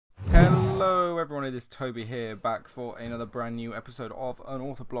Hello everyone, it is Toby here, back for another brand new episode of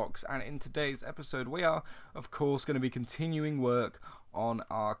Unorthoblocks, and in today's episode we are of course going to be continuing work on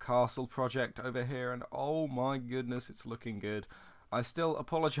our castle project over here, and oh my goodness, it's looking good. I still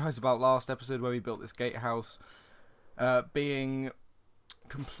apologise about last episode where we built this gatehouse being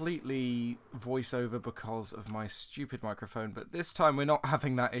completely voiceover because of my stupid microphone, but this time we're not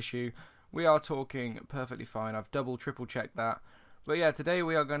having that issue. We are talking perfectly fine. I've triple checked that. But yeah, today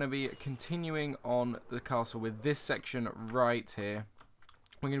we are going to be continuing on the castle with this section right here.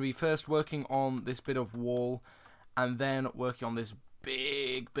 We're going to be first working on this bit of wall and then working on this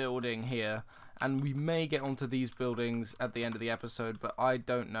big building here. And we may get onto these buildings at the end of the episode, but I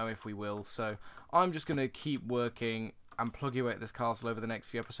don't know if we will. So I'm just going to keep working and plug away at this castle over the next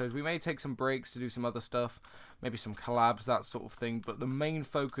few episodes. We may take some breaks to do some other stuff, maybe some collabs, that sort of thing. But the main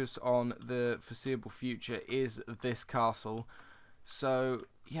focus on the foreseeable future is this castle. So,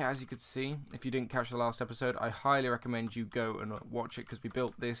 yeah, as you could see, if you didn't catch the last episode, I highly recommend you go and watch it, because we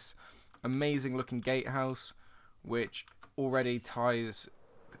built this amazing looking gatehouse, which already ties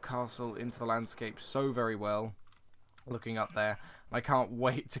the castle into the landscape so very well, looking up there. I can't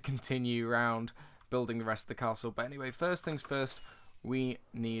wait to continue around building the rest of the castle. But anyway, first things first, we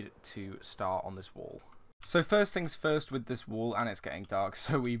need to start on this wall. So first things first with this wall, and it's getting dark,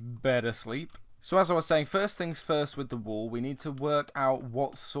 so we better sleep. So as I was saying, first things first with the wall, we need to work out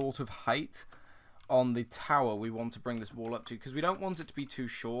what sort of height on the tower we want to bring this wall up to, because we don't want it to be too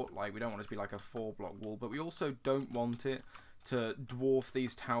short, like we don't want it to be like a 4-block wall, but we also don't want it to dwarf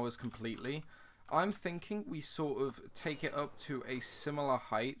these towers completely. I'm thinking we sort of take it up to a similar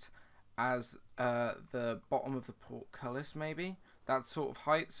height as the bottom of the portcullis, maybe, that sort of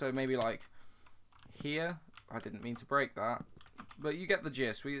height, so maybe like here. I didn't mean to break that, but you get the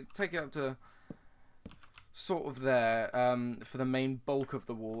gist. We take it up to sort of there for the main bulk of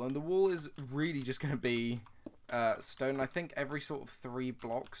the wall, and the wall is really just going to be stone. I think every sort of 3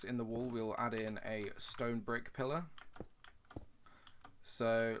 blocks in the wall we'll add in a stone brick pillar.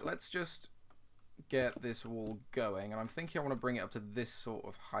 So let's just get this wall going, and I'm thinking I want to bring it up to this sort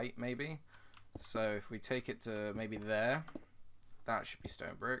of height maybe. So if we take it to maybe there, that should be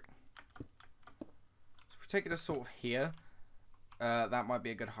stone brick. So if we take it to sort of here, that might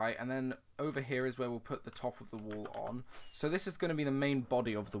be a good height, and then over here is where we'll put the top of the wall on. So this is going to be the main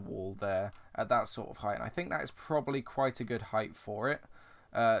body of the wall there at that sort of height, and I think that is probably quite a good height for it.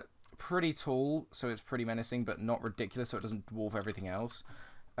 Pretty tall, so it's pretty menacing, but not ridiculous, so it doesn't dwarf everything else.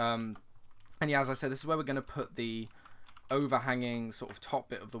 And yeah, as I said, this is where we're going to put the overhanging sort of top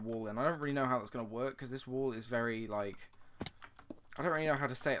bit of the wall in. I don't really know how that's going to work, because this wall is very, like, I don't really know how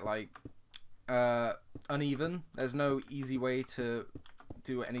to say it, like, uneven. There's no easy way to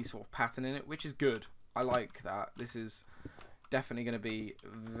do any sort of pattern in it, which is good. I like that. This is definitely going to be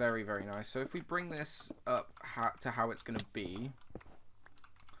very, very nice. So if we bring this up to how it's going to be,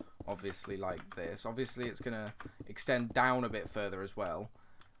 obviously like this, obviously it's going to extend down a bit further as well,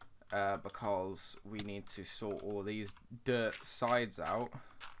 because we need to sort all these dirt sides out.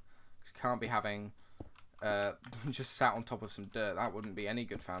 You can't be having just sat on top of some dirt. That wouldn't be any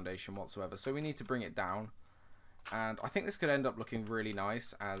good foundation whatsoever. So we need to bring it down, and I think this could end up looking really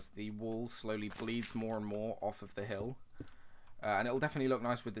nice as the wall slowly bleeds more and more off of the hill, and it'll definitely look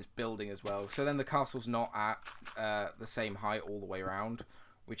nice with this building as well. So then the castle's not at the same height all the way around,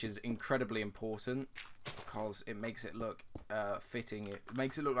 which is incredibly important because it makes it look fitting. It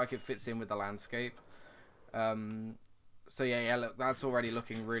makes it look like it fits in with the landscape. So yeah, look, that's already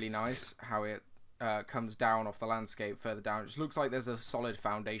looking really nice how it comes down off the landscape further down. It just looks like there's a solid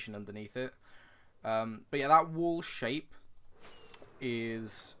foundation underneath it. But yeah, that wall shape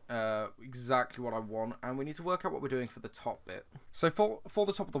is exactly what I want, and we need to work out what we're doing for the top bit. So for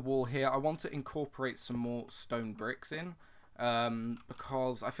the top of the wall here, I want to incorporate some more stone bricks in,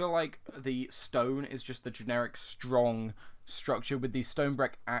 because I feel like the stone is just the generic strong structure with these stone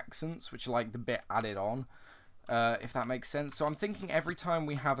brick accents, which are like the bit added on. If that makes sense. So I'm thinking every time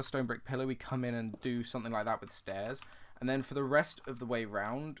we have a stone brick pillar, we come in and do something like that with stairs, and then for the rest of the way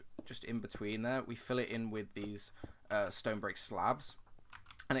round, just in between there, we fill it in with these stone brick slabs,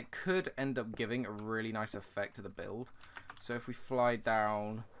 and it could end up giving a really nice effect to the build. So if we fly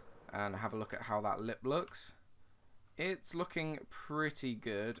down and have a look at how that lip looks, it's looking pretty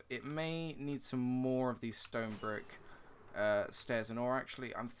good. It may need some more of these stone brick stairs, and or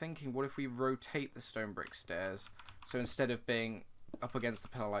actually I'm thinking, what if we rotate the stone brick stairs, so instead of being up against the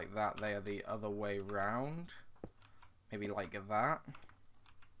pillar like that, they are the other way round, maybe like that.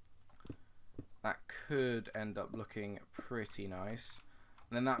 That could end up looking pretty nice,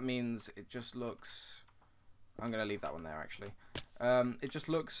 and then that means it just looks, I'm going to leave that one there actually. It just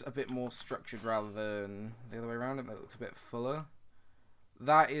looks a bit more structured rather than the other way around. It looks a bit fuller.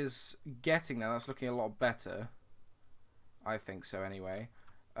 That is getting there. That's looking a lot better. I think so anyway.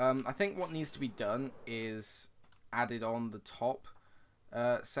 I think what needs to be done is added on the top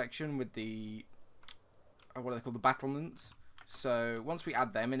section with the what are they called, the battlements. So once we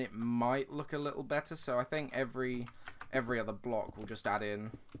add them in, it might look a little better. So I think every other block will just add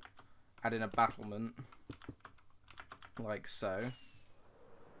in a battlement like so.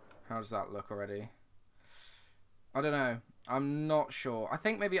 How does that look already? I don't know. I'm not sure. I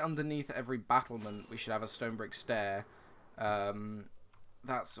think maybe underneath every battlement we should have a stone brick stair. That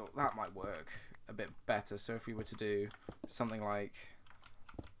might work a bit better. So if we were to do something like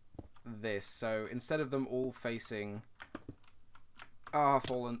this, so instead of them all facing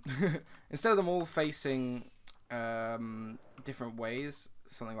fallen instead of them all facing different ways,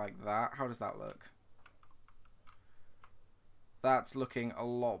 something like that. How does that look? That's looking a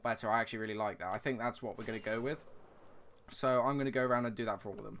lot better. I actually really like that. I think that's what we're going to go with. So I'm going to go around and do that for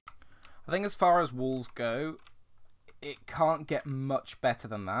all of them. I think as far as walls go, it can't get much better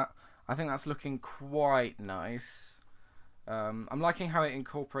than that. I think that's looking quite nice. I'm liking how it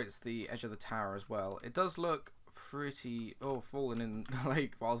incorporates the edge of the tower as well. It does look pretty... Oh, falling in the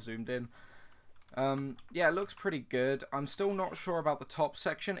lake while zoomed in. Yeah, it looks pretty good. I'm still not sure about the top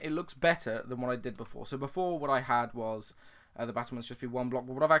section. It looks better than what I did before. So before, what I had was the battlements just be one block.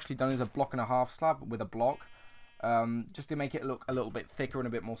 But what I've actually done is a 1.5 block slab with a block. Just to make it look a little bit thicker and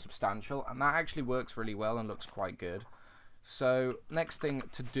a bit more substantial, and that actually works really well and looks quite good. So next thing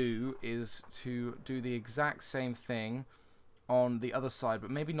to do is to do the exact same thing on the other side, but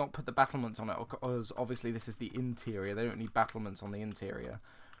maybe not put the battlements on it, because obviously this is the interior. They don't need battlements on the interior,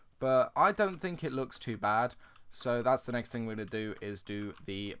 but I don't think it looks too bad. So that's the next thing we're going to do, is do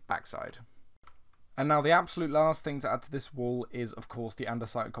the backside. And now the absolute last thing to add to this wall is, of course, the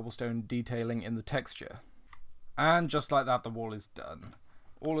andesite cobblestone detailing in the texture. And just like that, the wall is done.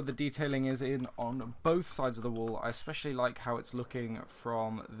 All of the detailing is in on both sides of the wall. I especially like how it's looking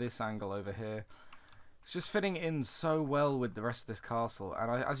from this angle over here. It's just fitting in so well with the rest of this castle.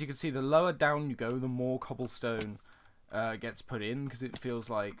 And as you can see, the lower down you go, the more cobblestone gets put in, because it feels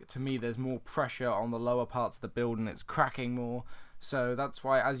like, to me, there's more pressure on the lower parts of the building. It's cracking more. So that's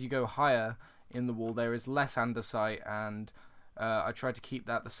why as you go higher in the wall, there is less andesite, and I tried to keep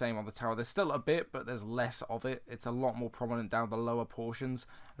that the same on the tower. There's still a bit, but there's less of it. It's a lot more prominent down the lower portions,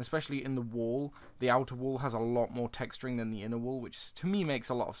 and especially in the wall. The outer wall has a lot more texturing than the inner wall, which to me makes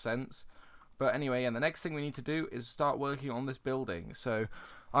a lot of sense. But anyway, and the next thing we need to do is start working on this building. So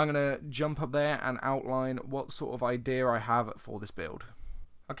I'm going to jump up there and outline what sort of idea I have for this build.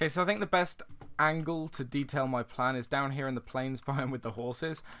 Okay, so I think the best angle to detail my plan is down here in the plains biome with the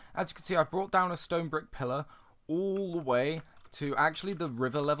horses. As you can see, I've brought down a stone brick pillar all the way to actually the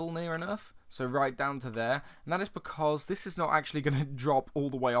river level near enough, so right down to there, and that is because this is not actually going to drop all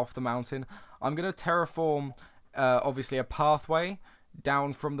the way off the mountain. I'm going to terraform obviously a pathway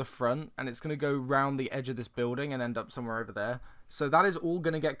down from the front, and it's going to go round the edge of this building and end up somewhere over there. So that is all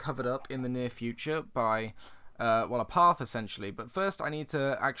going to get covered up in the near future by well, a path essentially. But first I need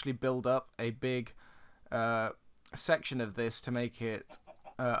to actually build up a big section of this to make it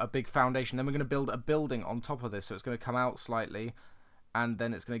a big foundation. Then we're going to build a building on top of this, so it's going to come out slightly, and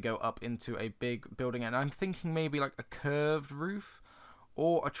then it's going to go up into a big building. And I'm thinking maybe like a curved roof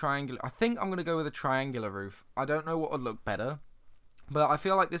or a triangular. I think I'm going to go with a triangular roof. I don't know what would look better, but I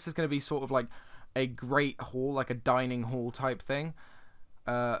feel like this is going to be sort of like a great hall, like a dining hall type thing,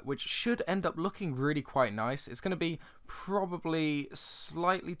 which should end up looking really quite nice. It's going to be probably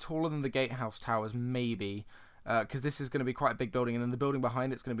slightly taller than the gatehouse towers, maybe, because this is going to be quite a big building, and then the building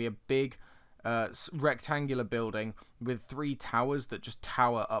behind it's going to be a big rectangular building with 3 towers that just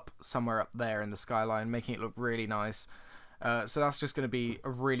tower up somewhere up there in the skyline, making it look really nice. So that's just going to be a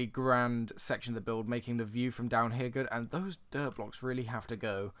really grand section of the build, making the view from down here good. And those dirt blocks really have to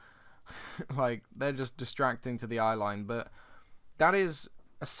go. Like, they're just distracting to the eye line. But that is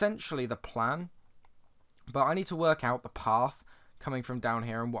essentially the plan. But I need to work out the path coming from down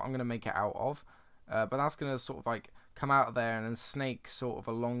here and what I'm going to make it out of. But that's going to sort of like come out of there and then snake sort of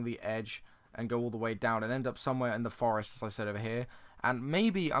along the edge and go all the way down and end up somewhere in the forest, as I said, over here. And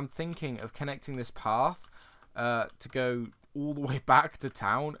maybe I'm thinking of connecting this path to go all the way back to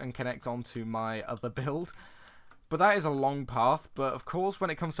town and connect onto my other build. But that is a long path. But of course, when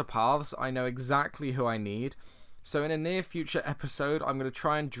it comes to paths, I know exactly who I need. So in a near future episode, I'm going to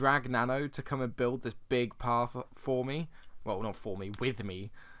try and drag Nano to come and build this big path for me. Well, not for me, with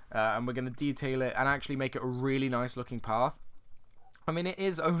me. And we're going to detail it and actually make it a really nice looking path. I mean, it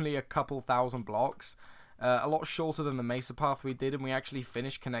is only a couple thousand blocks, a lot shorter than the mesa path we did, and we actually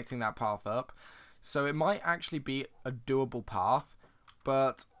finished connecting that path up. So it might actually be a doable path,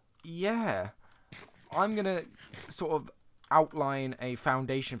 but yeah, I'm going to sort of outline a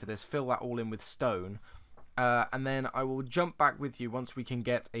foundation for this, fill that all in with stone, and then I will jump back with you once we can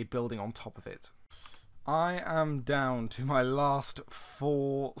get a building on top of it. I am down to my last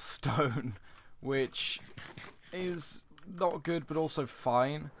 4 stone, which is not good but also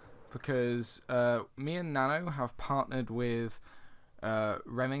fine, because me and Nano have partnered with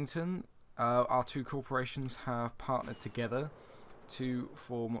Remington. Our 2 corporations have partnered together to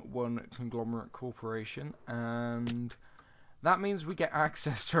form one conglomerate corporation, and that means we get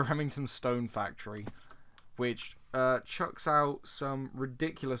access to Remington's stone factory, which chucks out some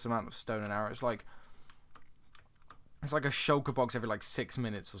ridiculous amount of stone an hour. It's like a shulker box every like 6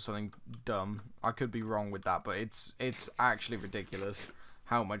 minutes or something dumb. I could be wrong with that, but it's actually ridiculous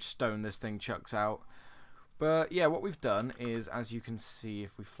how much stone this thing chucks out. But yeah, what we've done is, as you can see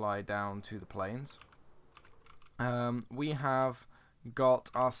if we fly down to the plains, we have got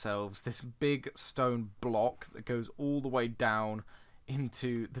ourselves this big stone block that goes all the way down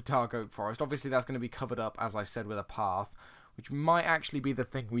into the dark oak forest. Obviously that's going to be covered up, as I said, with a path, which might actually be the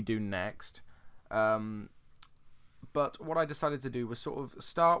thing we do next. But what I decided to do was sort of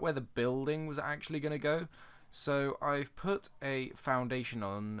start where the building was actually going to go. So I've put a foundation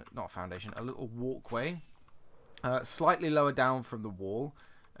on, not foundation, a little walkway, slightly lower down from the wall,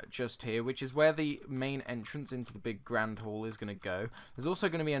 just here, which is where the main entrance into the big grand hall is going to go. There's also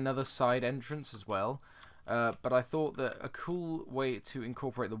going to be another side entrance as well, but I thought that a cool way to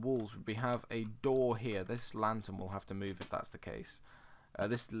incorporate the walls would be have a door here. This lantern will have to move if that's the case.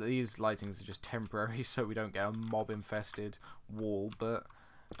 These lightings are just temporary, so we don't get a mob-infested wall, but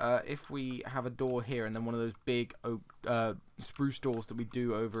if we have a door here and then one of those big oak, spruce doors that we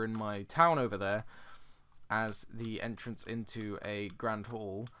do over in my town over there as the entrance into a grand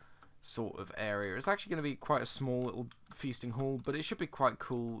hall sort of area. It's actually going to be quite a small little feasting hall, but it should be quite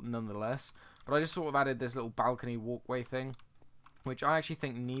cool nonetheless. But I just sort of added this little balcony walkway thing, which I actually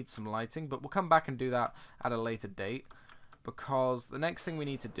think needs some lighting, but we'll come back and do that at a later date, because the next thing we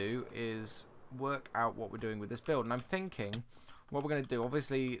need to do is work out what we're doing with this build. And I'm thinking what we're going to do,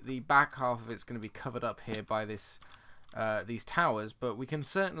 obviously the back half of it's going to be covered up here by this these towers, but we can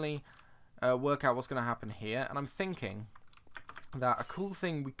certainly work out what's going to happen here. And I'm thinking that a cool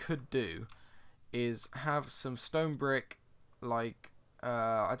thing we could do is have some stone brick, like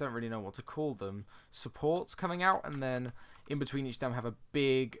I don't really know what to call them, supports coming out, and then in between each of them have a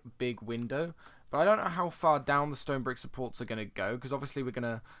big window. But I don't know how far down the stone brick supports are going to go, because obviously we're going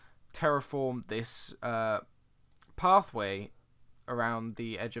to terraform this pathway around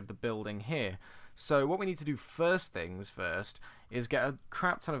the edge of the building here. So what we need to do first things first is get a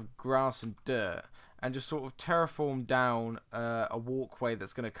crap ton of grass and dirt and just sort of terraform down a walkway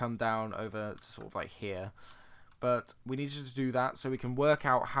that's going to come down over to sort of like here. But we need to do that so we can work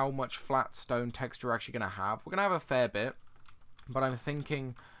out how much flat stone texture we're actually going to have. We're going to have a fair bit, but I'm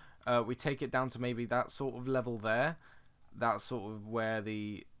thinking we take it down to maybe that sort of level there. That's sort of where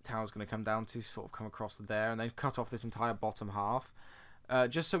the tower's going to come down to, sort of come across there, and then cut off this entire bottom half.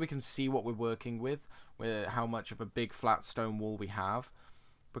 Just so we can see what we're working with how much of a big flat stone wall we have.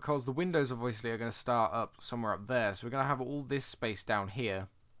 Because the windows obviously are going to start up somewhere up there, so we're going to have all this space down here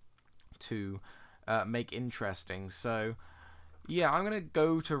to make interesting. So yeah, I'm going to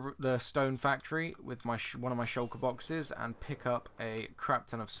go to the stone factory with my one of my shulker boxes and pick up a crap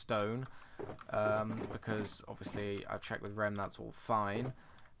ton of stone, because obviously I checked with Rem, that's all fine.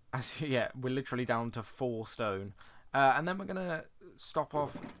 Yeah, we're literally down to 4 stone. And then we're going to stop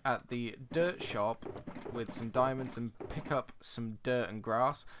off at the dirt shop with some diamonds and pick up some dirt and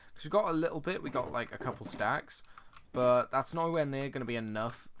grass. Because we've got a little bit, we got like a couple stacks, but that's nowhere near going to be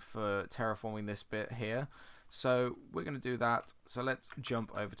enough for terraforming this bit here. So we're going to do that. So let's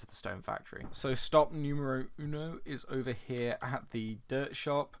jump over to the stone factory. So stop numero uno is over here at the dirt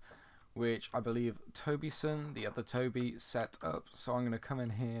shop, which I believe Tobyson, the other Toby, set up. So I'm going to come in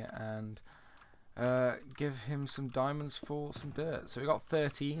here and give him some diamonds for some dirt. So we got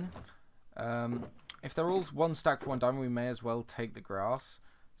 13. If they're all 1 stack for 1 diamond, we may as well take the grass.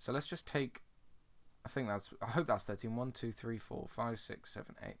 So let's just take, I hope that's 13. 1, 2, 3, 4, 5, 6,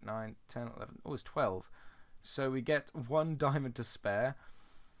 7, 8, 9, 10, 11. Oh, it's 12. So we get 1 diamond to spare.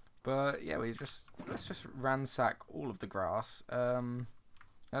 But yeah, let's just ransack all of the grass.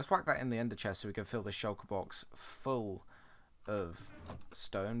 Let's whack that in the ender chest so we can fill the shulker box full of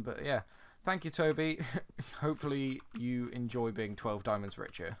stone. But yeah, thank you, Toby. Hopefully you enjoy being 12 diamonds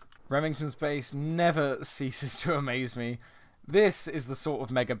richer. Remington's base never ceases to amaze me. This is the sort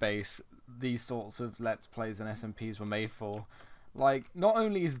of mega base these sorts of Let's Plays and SMPs were made for. Like, not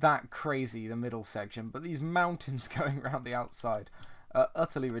only is that crazy, the middle section, but these mountains going around the outside are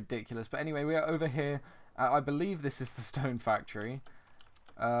utterly ridiculous. But anyway, we are over here. I believe this is the stone factory.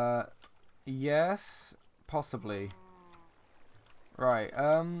 Yes, possibly. Right,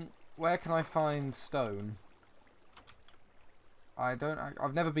 where can I find stone?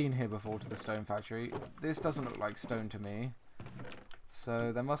 I've never been here before to the stone factory. This doesn't look like stone to me.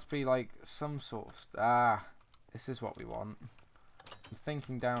 So there must be like some sort of... this is what we want. I'm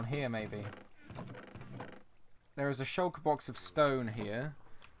thinking down here maybe. There is a shulker box of stone here.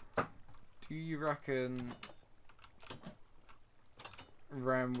 Do you reckon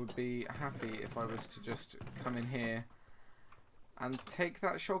Rem would be happy if I was to just come in here and take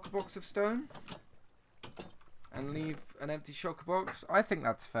that shulker box of stone and leave an empty shulker box? I think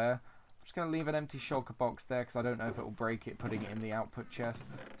that's fair. I'm just going to leave an empty shulker box there because I don't know if it will break it putting it in the output chest.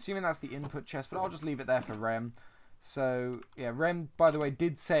 Assuming that's the input chest, but I'll just leave it there for Rem. So, yeah, Rem, by the way,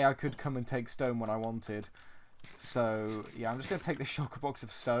 did say I could come and take stone when I wanted. So, yeah, I'm just going to take the shulker box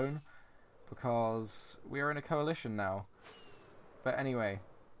of stone because we are in a coalition now. But anyway,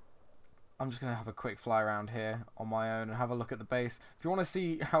 I'm just going to have a quick fly around here on my own and have a look at the base. If you want to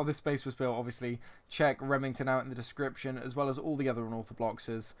see how this base was built, obviously, check Remington out in the description, as well as all the other Unorthoblocks.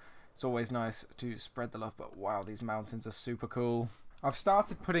 It's always nice to spread the love, but wow, these mountains are super cool. I've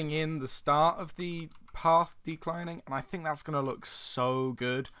started putting in the start of the path declining, and I think that's going to look so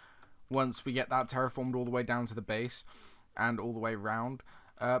good once we get that terraformed all the way down to the base and all the way round,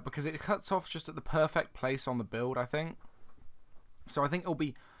 because it cuts off just at the perfect place on the build, I think. So I think it'll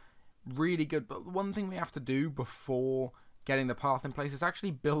be really good, but one thing we have to do before getting the path in place is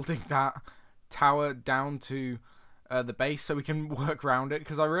actually building that tower down to the base so we can work around it,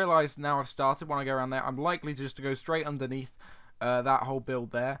 because I realise now I've started, when I go around there, I'm likely just to go straight underneath that whole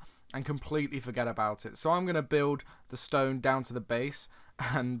build there and completely forget about it. So I'm going to build the stone down to the base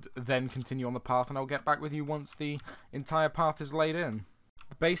and then continue on the path, and I'll get back with you once the entire path is laid in.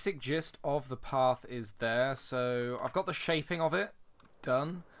 The basic gist of the path is there, so I've got the shaping of it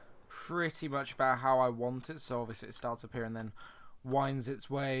done pretty much about how I want it. So obviously it starts up here and then winds its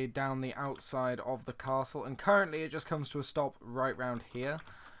way down the outside of the castle, and currently it just comes to a stop right round here.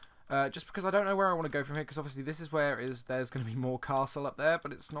 Just because I don't know where I want to go from here, because obviously this is where there's going to be more castle up there,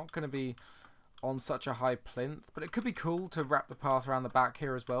 but it's not going to be on such a high plinth. But it could be cool to wrap the path around the back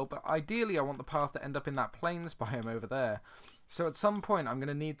here as well, but ideally I want the path to end up in that plains biome over there. So at some point I'm going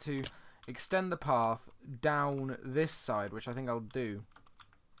to need to extend the path down this side, which I think I'll do,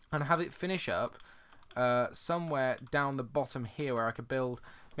 and have it finish up somewhere down the bottom here, where I could build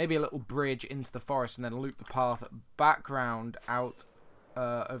maybe a little bridge into the forest and then loop the path back round out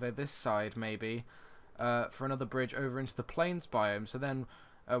over this side maybe for another bridge over into the plains biome, so then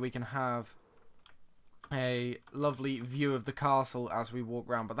we can have a lovely view of the castle as we walk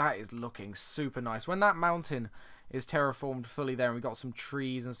around. But that is looking super nice. When that mountain is terraformed fully there and we've got some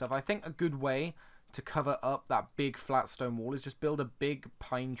trees and stuff, I think a good way to cover up that big flat stone wall is just build a big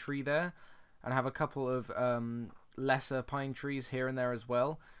pine tree there and have a couple of lesser pine trees here and there as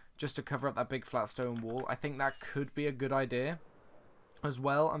well, just to cover up that big flat stone wall. I think that could be a good idea as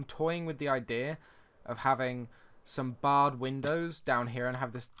well. I'm toying with the idea of having some barred windows down here and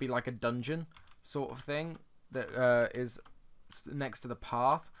have this be like a dungeon sort of thing that is next to the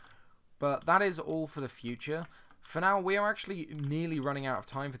path. But that is all for the future. For now, we are actually nearly running out of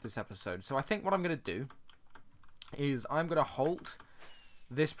time for this episode. So I think what I'm going to do is I'm going to halt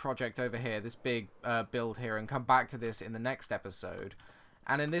this project over here, this big build here, and come back to this in the next episode.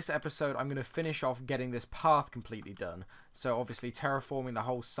 And in this episode, I'm going to finish off getting this path completely done. So obviously terraforming the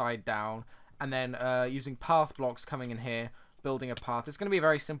whole side down, and then using path blocks coming in here, building a path. It's going to be a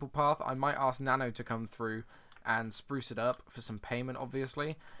very simple path. I might ask Nano to come through and spruce it up for some payment,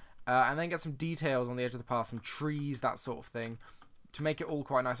 obviously. And then get some details on the edge of the path, some trees, that sort of thing, to make it all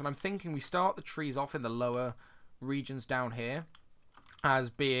quite nice. And I'm thinking we start the trees off in the lower regions down here as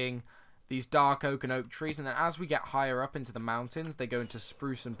being these dark oak and oak trees, and then as we get higher up into the mountains, they go into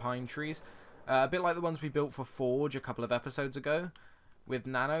spruce and pine trees. A bit like the ones we built for Forge a couple of episodes ago with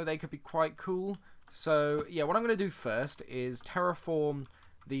Nano. They could be quite cool. So yeah, what I'm going to do first is terraform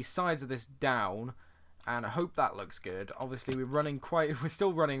the sides of this down, and I hope that looks good. Obviously we're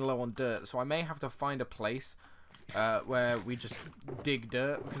still running low on dirt, so I may have to find a place where we just dig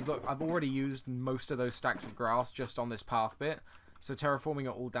dirt, because look, I've already used most of those stacks of grass just on this path bit, so terraforming it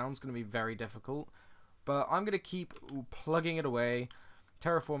all down is going to be very difficult. But I'm going to keep plugging it away,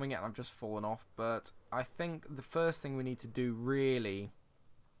 terraforming it, and I've just fallen off. But I think the first thing we need to do really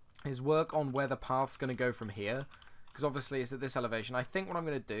is work on where the path's going to go from here, because obviously it's at this elevation. I think what I'm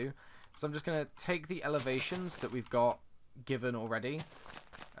going to do So I'm just going to take the elevations that we've got given already,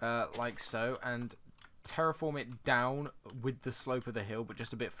 like so, and terraform it down with the slope of the hill, but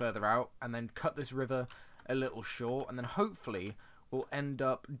just a bit further out, and then cut this river a little short, and then hopefully we'll end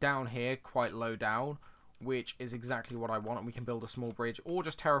up down here quite low down, which is exactly what I want, and we can build a small bridge or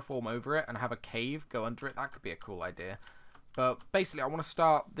just terraform over it and have a cave go under it. That could be a cool idea. But basically I want to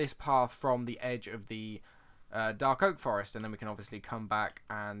start this path from the edge of the dark oak forest, and then we can obviously come back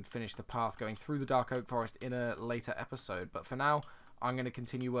and finish the path going through the dark oak forest in a later episode. But for now, I'm going to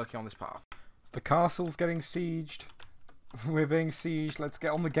continue working on this path. The castle's getting sieged. We're being sieged. Let's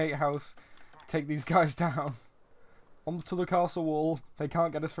get on the gatehouse, take these guys down. Onto the castle wall. They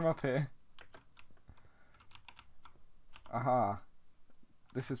can't get us from up here. Aha.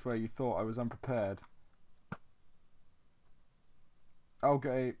 This is where you thought I was unprepared.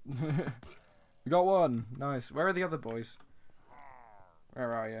 Okay. We got one. Nice. Where are the other boys?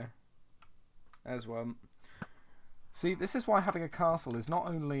 Where are you? There's one. See, this is why having a castle is not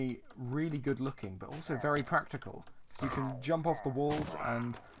only really good looking, but also very practical. So you can jump off the walls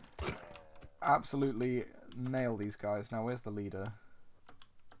and absolutely nail these guys. Now, where's the leader?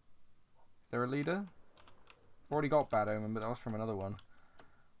 Is there a leader? I've already got Bad Omen, but that was from another one.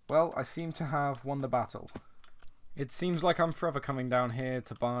 Well, I seem to have won the battle. It seems like I'm forever coming down here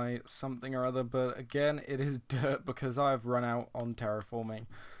to buy something or other, but again, it is dirt because I've run out on terraforming.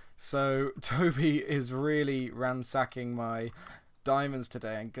 So Toby is really ransacking my diamonds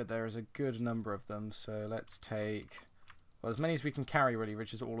today, and good, there is a good number of them. So let's take, well, as many as we can carry really,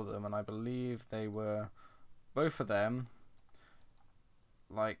 which is all of them, and I believe they were both of them,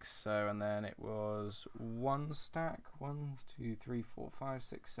 like so, and then it was one stack, 1, 2, 3, 4, 5,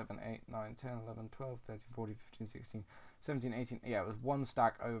 6, 7, 8, 9, 10, 11, 12, 13, 14, 15, 16, 17, 18, yeah, it was one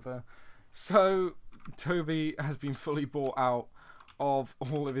stack over. So Toby has been fully bought out of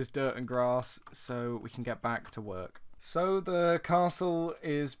all of his dirt and grass, so we can get back to work. So the castle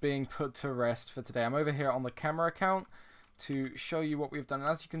is being put to rest for today. I'm over here on the camera account to show you what we've done, and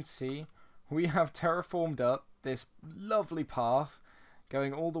as you can see, we have terraformed up this lovely path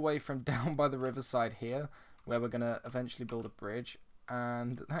going all the way from down by the riverside here, where we're going to eventually build a bridge.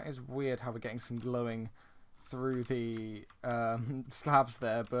 And that is weird how we're getting some glowing through the slabs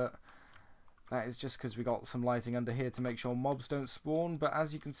there, but that is just because we got some lighting under here to make sure mobs don't spawn. But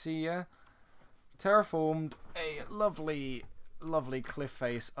as you can see, yeah, terraformed a lovely, lovely cliff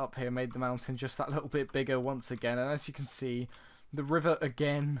face up here, made the mountain just that little bit bigger once again. And as you can see, the river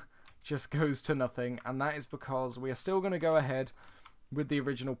again just goes to nothing, and that is because we are still going to go ahead with the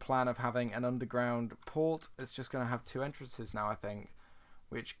original plan of having an underground port. It's just going to have 2 entrances now, I think,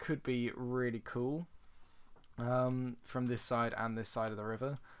 which could be really cool from this side and this side of the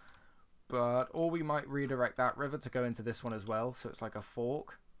river. But or we might redirect that river to go into this one as well, so it's like a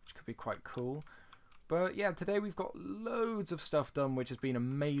fork, which could be quite cool. But yeah, today we've got loads of stuff done, which has been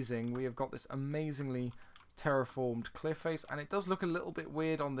amazing. We have got this amazingly terraformed cliff face, and it does look a little bit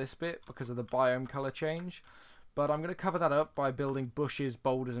weird on this bit because of the biome color change. But I'm going to cover that up by building bushes,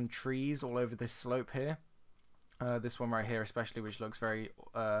 boulders and trees all over this slope here. This one right here especially, which looks very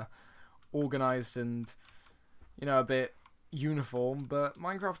organized and, you know, a bit uniform. But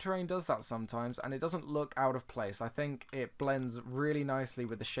Minecraft terrain does that sometimes, and it doesn't look out of place. I think it blends really nicely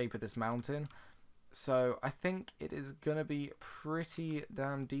with the shape of this mountain. So I think it is going to be pretty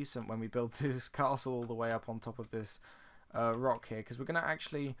damn decent when we build this castle all the way up on top of this rock here. Because we're going to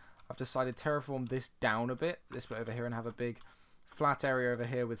actually, I've decided, terraform this down a bit, this bit over here, and have a big flat area over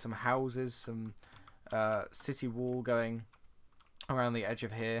here with some houses, some city wall going around the edge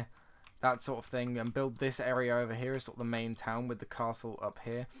of here, that sort of thing, and build this area over here as sort of the main town with the castle up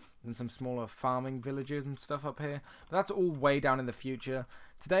here, and some smaller farming villages and stuff up here. But that's all way down in the future.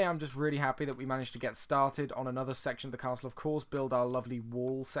 Today I'm just really happy that we managed to get started on another section of the castle. Of course, build our lovely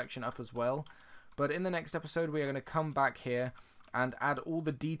wall section up as well. But in the next episode we are going to come back here and add all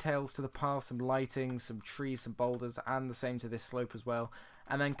the details to the path, some lighting, some trees, some boulders, and the same to this slope as well.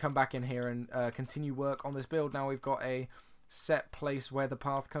 And then come back in here and continue work on this build. Now we've got a set place where the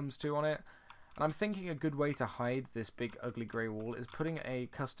path comes to on it. And I'm thinking a good way to hide this big ugly grey wall is putting a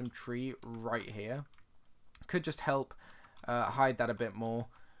custom tree right here. Could just help hide that a bit more,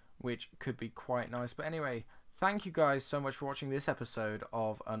 which could be quite nice. But anyway, thank you guys so much for watching this episode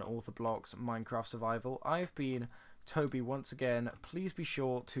of Unorthoblocks Minecraft Survival. I've been Toby once again. Please be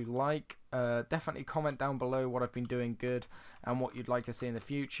sure to like, definitely comment down below what I've been doing good and what you'd like to see in the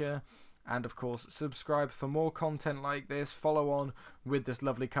future. And of course, subscribe for more content like this. Follow on with this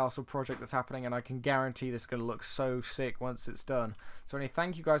lovely castle project that's happening, and I can guarantee this is going to look so sick once it's done. So anyway,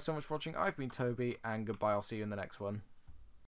 thank you guys so much for watching. I've been Toby, and goodbye. I'll see you in the next one.